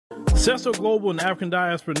Cecil Global and African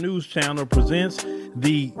Diaspora News Channel presents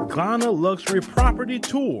the Ghana Luxury Property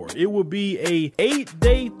Tour. It will be a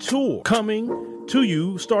 8-day tour coming to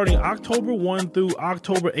you starting October 1 through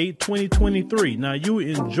October 8, 2023. Now, you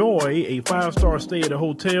enjoy a 5-star stay at a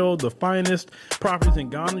hotel, the finest properties in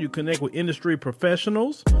Ghana. You connect with industry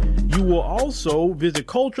professionals. You will also visit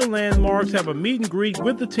cultural landmarks, have a meet and greet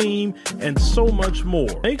with the team, and so much more.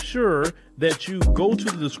 Make sure that you go to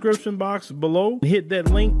the description box below and hit that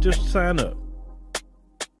link just to sign up.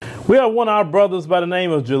 We have one of our brothers by the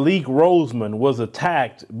name of Jalique Rosemond was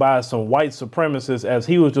attacked by some white supremacists as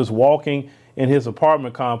he was just walking in his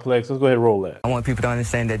apartment complex. Let's go ahead and roll that. I want people to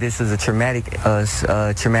understand that this is a traumatic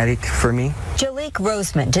for me. Jalique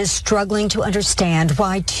Rosemond is struggling to understand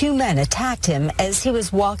why two men attacked him as he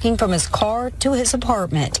was walking from his car to his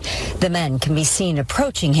apartment. The men can be seen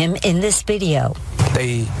approaching him in this video.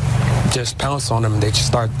 They just pounced on him. They just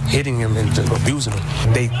start hitting him and just abusing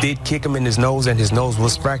him. They did kick him in his nose, and his nose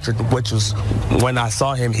was fractured, which was, when I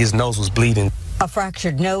saw him, his nose was bleeding. A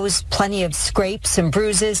fractured nose, plenty of scrapes and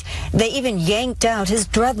bruises. They even yanked out his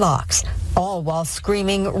dreadlocks, all while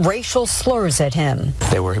screaming racial slurs at him.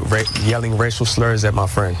 They were yelling racial slurs at my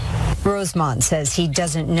friend. Rosemond says he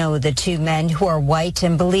doesn't know the two men who are white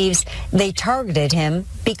and believes they targeted him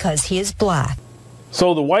because he is black.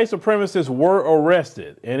 So the white supremacists were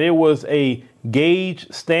arrested, and it was a Gage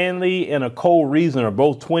Stanley and a Cole Reasoner,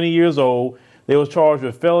 both 20 years old. They was charged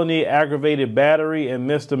with felony aggravated battery and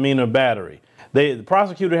misdemeanor battery. The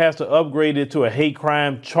prosecutor has to upgrade it to a hate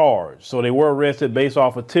crime charge. So they were arrested based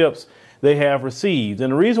off of tips they have received.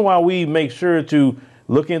 And the reason why we make sure to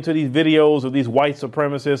look into these videos of these white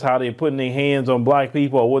supremacists, how they're putting their hands on black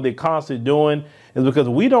people or what they're constantly doing, is because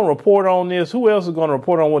we don't report on this. Who else is going to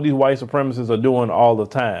report on what these white supremacists are doing all the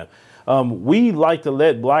time? We like to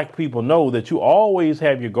let black people know that you always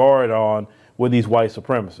have your guard on with these white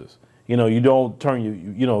supremacists. You know, you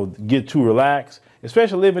don't get too relaxed,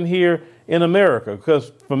 especially living here in America.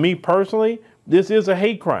 Because for me personally, this is a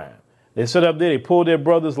hate crime. They sit up there, they pulled their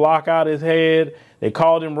brother's lock out his head, they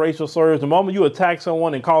called him racial slurs. The moment you attack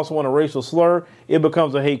someone and call someone a racial slur, it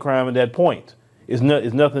becomes a hate crime at that point. It's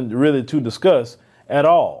nothing really to discuss at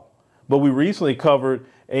all. But we recently covered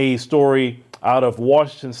a story out of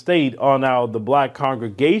Washington State on the Black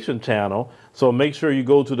Congregation channel. So make sure you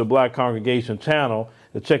go to the Black Congregation channel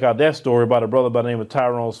to check out that story about a brother by the name of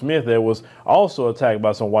Tyrone Smith that was also attacked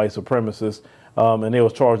by some white supremacists. And they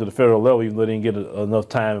was charged at the federal level, even though they didn't get enough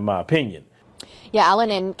time, in my opinion. Yeah,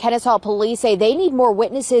 Alan, and Kennesaw police say they need more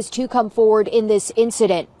witnesses to come forward in this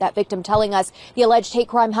incident. That victim telling us the alleged hate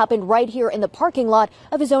crime happened right here in the parking lot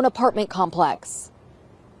of his own apartment complex.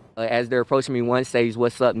 As they're approaching me, one says,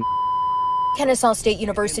 "What's up?" Kennesaw State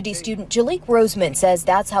University student Jalique Rosemond says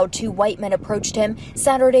that's how two white men approached him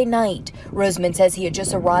Saturday night. Rosemond says he had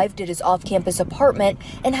just arrived at his off-campus apartment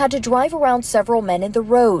and had to drive around several men in the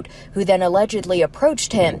road, who then allegedly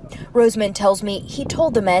approached him. Rosemond tells me he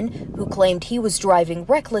told the men, who claimed he was driving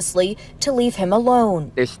recklessly, to leave him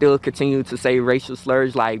alone. They still continue to say racial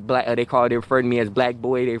slurs like black. They refer to me as black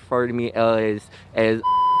boy. They refer to me as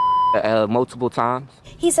multiple times.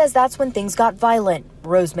 He says that's when things got violent.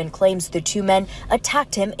 Rosemond claims the two men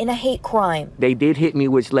attacked him in a hate crime. They did hit me,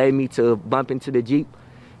 which led me to bump into the Jeep,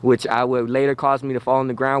 which would later cause me to fall on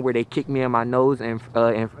the ground, where they kicked me in my nose and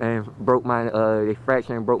broke they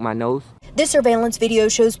fractured and broke my nose. This surveillance video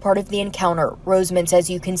shows part of the encounter. Rosemond says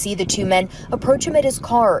you can see the two men approach him at his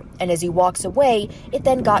car, and as he walks away, it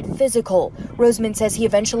then got physical. Rosemond says he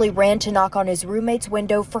eventually ran to knock on his roommate's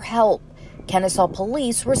window for help. Kennesaw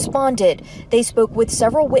police responded. They spoke with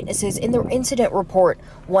several witnesses in their incident report,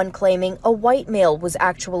 one claiming a white male was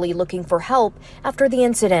actually looking for help after the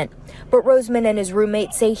incident. But Rosemond and his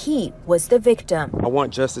roommate say he was the victim. I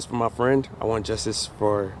want justice for my friend. I want justice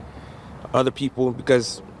for other people,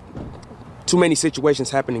 because too many situations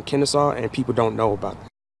happen in Kennesaw and people don't know about them.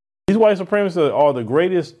 These white supremacists are the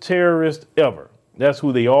greatest terrorists ever. That's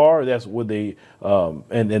who they are. That's what they,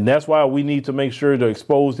 and that's why we need to make sure to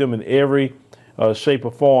expose them in every shape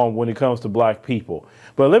or form when it comes to black people.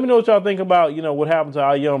 But let me know what y'all think about, what happened to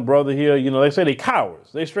our young brother here. They say they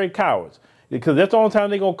cowards. They straight cowards, because that's the only time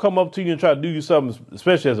they're going to come up to you and try to do you something,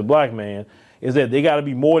 especially as a black man, is that they got to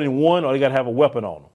be more than one, or they got to have a weapon on them.